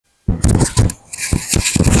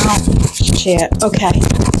shit. Okay.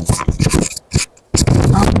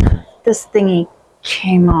 Oh, this thingy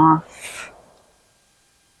came off.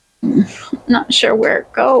 Not sure where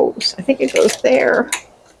it goes. I think it goes there.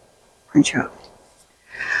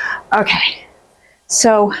 Okay.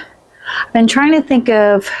 So I've been trying to think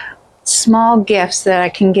of small gifts that I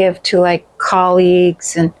can give to like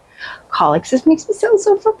colleagues and colleagues. This makes me sound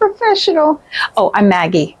so professional. Oh, I'm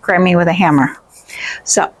Maggie. Grab me with a hammer.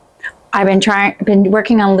 So I've been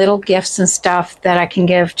working on little gifts and stuff that I can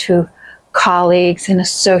give to colleagues and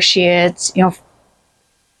associates, you know,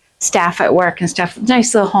 staff at work and stuff.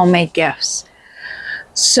 Nice little homemade gifts.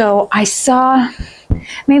 So I saw,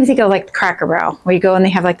 maybe think of like the Cracker Barrel, where you go and they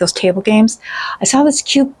have like those table games. I saw this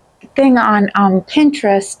cute thing on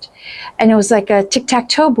Pinterest, and it was like a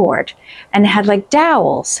tic-tac-toe board, and it had like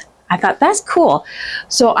dowels. I thought that's cool.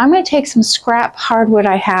 So I'm going to take some scrap hardwood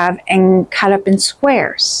I have and cut up in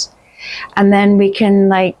squares. And then we can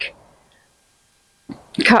like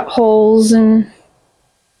cut holes and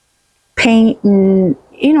paint and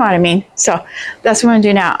you know what I mean. So that's what I'm going to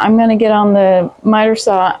do now. I'm going to get on the miter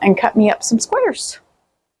saw and cut me up some squares.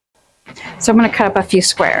 So I'm going to cut up a few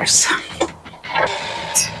squares.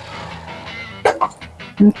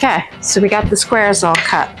 Okay, so we got the squares all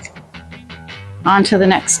cut. On to the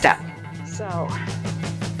next step. So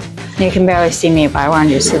you can barely see me, but I wanted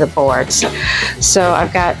you to see the boards. So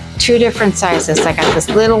I've got two different sizes. I got this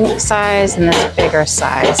little size and this bigger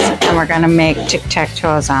size, and we're gonna make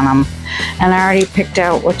tic-tac-toes on them. And I already picked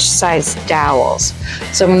out which size dowels.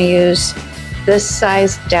 So I'm gonna use this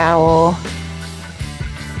size dowel,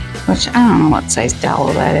 which I don't know what size dowel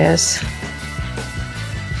that is.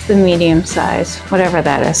 It's the medium size, whatever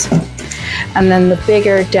that is. And then the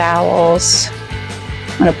bigger dowels,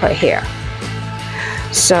 I'm gonna put here.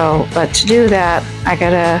 So, but to do that, I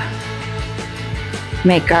gotta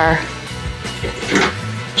make our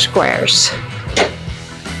squares.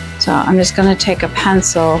 So I'm just gonna take a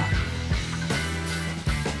pencil .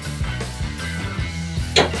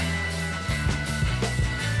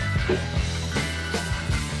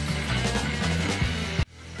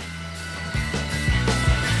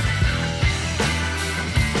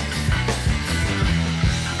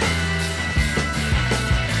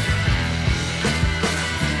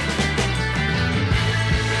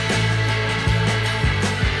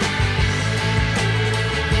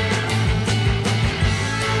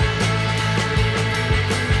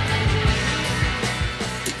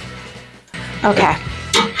 Okay,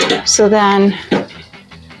 so then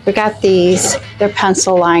we got these, they're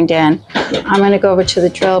pencil lined in. I'm gonna go over to the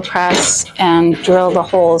drill press and drill the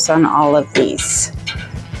holes on all of these.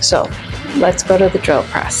 So let's go to the drill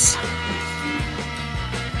press.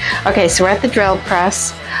 Okay, so we're at the drill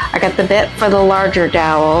press. I got the bit for the larger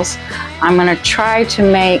dowels. I'm gonna try to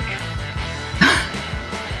make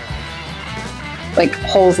like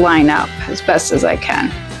holes line up as best as I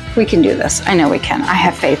can. We can do this, I know we can. I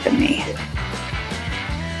have faith in me.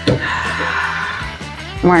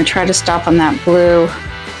 I'm going to try to stop on that blue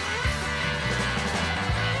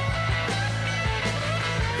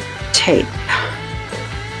tape.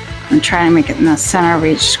 I'm trying to make it in the center of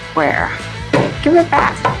each square. Give it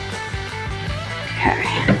back. Okay.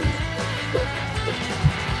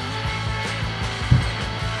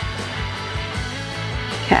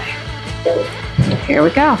 Okay. Here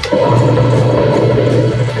we go.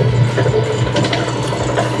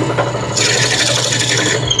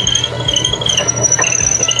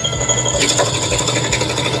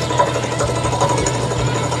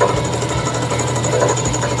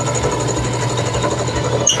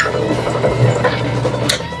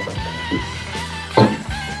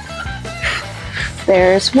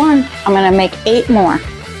 There's one. I'm going to make 8 more.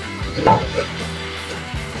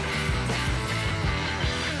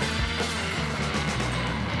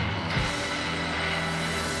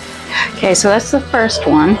 Okay, so that's the first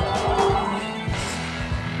one.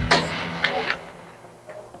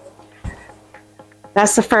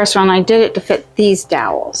 That's the first one. I did it to fit these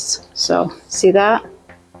dowels. So, see that?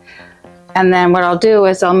 And then what I'll do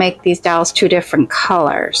is I'll make these dowels 2 different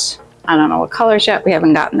colors. I don't know what colors yet, we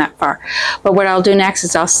haven't gotten that far. But what I'll do next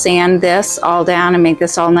is I'll sand this all down and make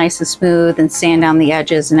this all nice and smooth and sand down the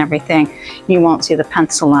edges and everything. You won't see the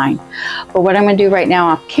pencil line. But what I'm gonna do right now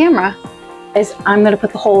off camera is I'm gonna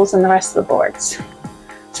put the holes in the rest of the boards.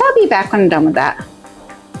 So I'll be back when I'm done with that.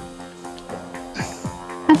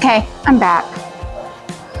 Okay, I'm back.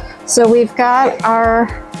 So we've got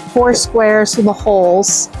our 4 squares for the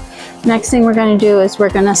holes. Next thing we're gonna do is we're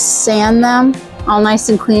gonna sand them all nice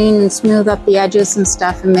and clean and smooth up the edges and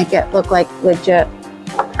stuff and make it look like legit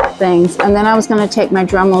things. And then I was going to take my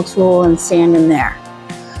Dremel tool and sand in there.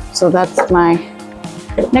 So that's my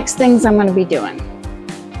Next things I'm going to be doing.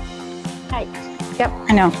 Hi. Yep,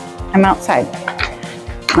 I know. I'm outside,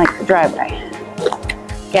 like the driveway.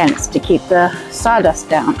 Again, it's to keep the sawdust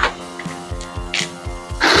down.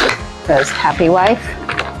 Because happy wife,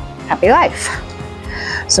 happy life.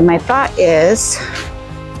 So my thought is,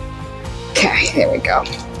 okay, there we go.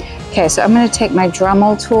 Okay, so I'm going to take my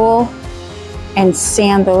Dremel tool and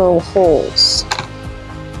sand the little holes.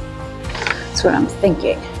 That's what I'm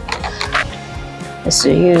thinking. Is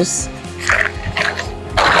to use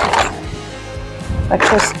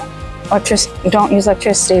electricity. Don't use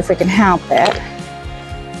electricity if we can help it.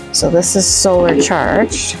 So this is solar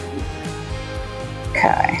charged.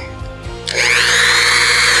 Okay.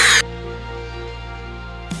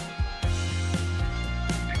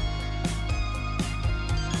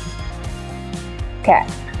 Okay.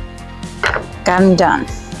 Got them done.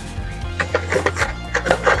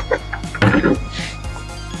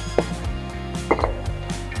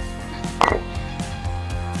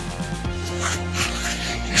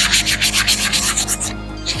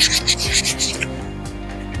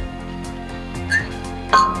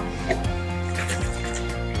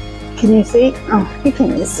 Can you see? Oh, you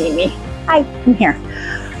can't even see me. Hi, I'm here.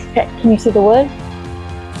 Okay, can you see the wood?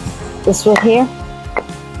 This wood here?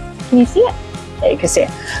 Can you see it? Yeah, you can see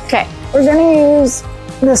it. Okay, we're gonna use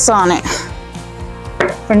this on it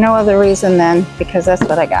for no other reason than because that's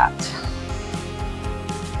what I got.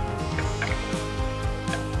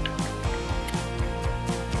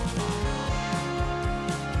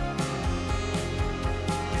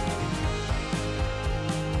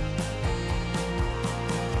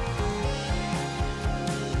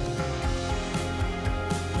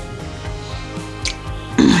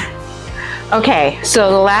 Okay,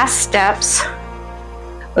 so the last steps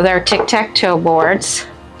with our tic-tac-toe boards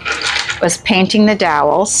was painting the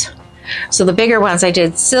dowels. So the bigger ones I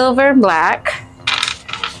did silver and black.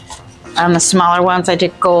 On the smaller ones I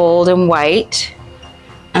did gold and white.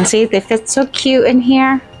 And see, they fit so cute in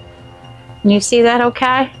here. Can you see that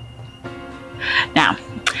okay? Now,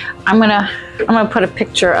 I'm gonna put a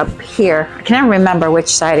picture up here. I can never remember which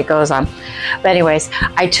side it goes on. But anyways,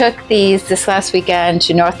 I took these this last weekend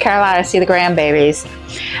to North Carolina to see the grandbabies.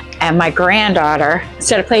 And my granddaughter,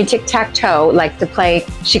 instead of playing tic-tac-toe, liked to play,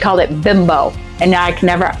 she called it Bimbo. And now I can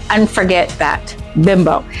never unforget that,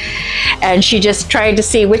 Bimbo. And she just tried to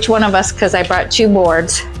see which one of us, because I brought two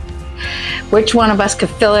boards, which one of us could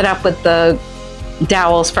fill it up with the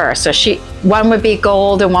dowels first. So one would be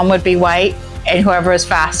gold and one would be white. And whoever was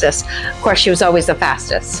fastest. Of course, she was always the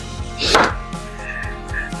fastest.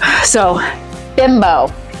 So,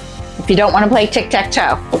 Bimbo, if you don't want to play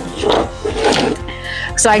tic-tac-toe.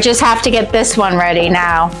 So I just have to get this one ready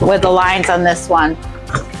now with the lines on this one.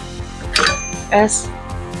 Yes.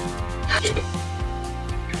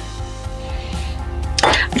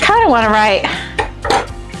 I kind of want to write.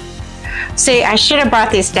 See, I should have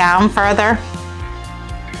brought these down further.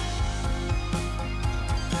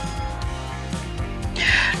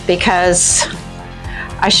 Because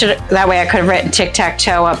that way I could have written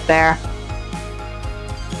tic-tac-toe up there.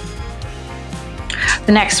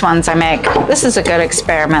 The next ones I make, this is a good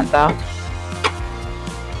experiment though.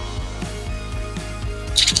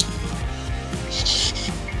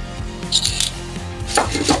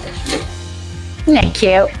 Isn't that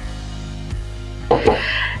cute?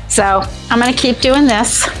 So I'm gonna keep doing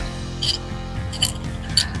this.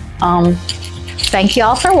 Thank you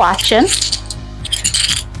all for watching.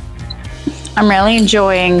 I'm really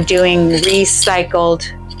enjoying doing recycled,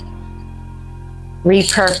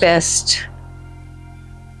 repurposed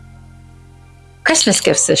Christmas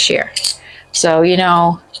gifts this year. So, you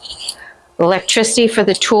know, the electricity for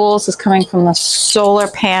the tools is coming from the solar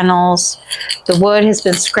panels. The wood has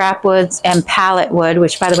been scrap woods and pallet wood,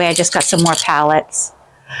 which, by the way, I just got some more pallets.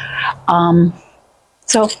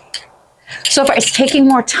 So far, it's taking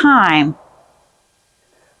more time.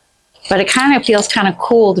 But it kind of feels kind of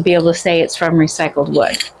cool to be able to say it's from recycled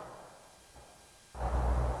wood.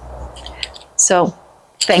 So,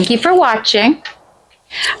 thank you for watching.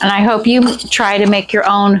 And I hope you try to make your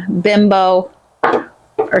own Bimbo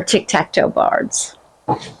or tic-tac-toe boards.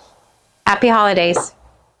 Happy holidays.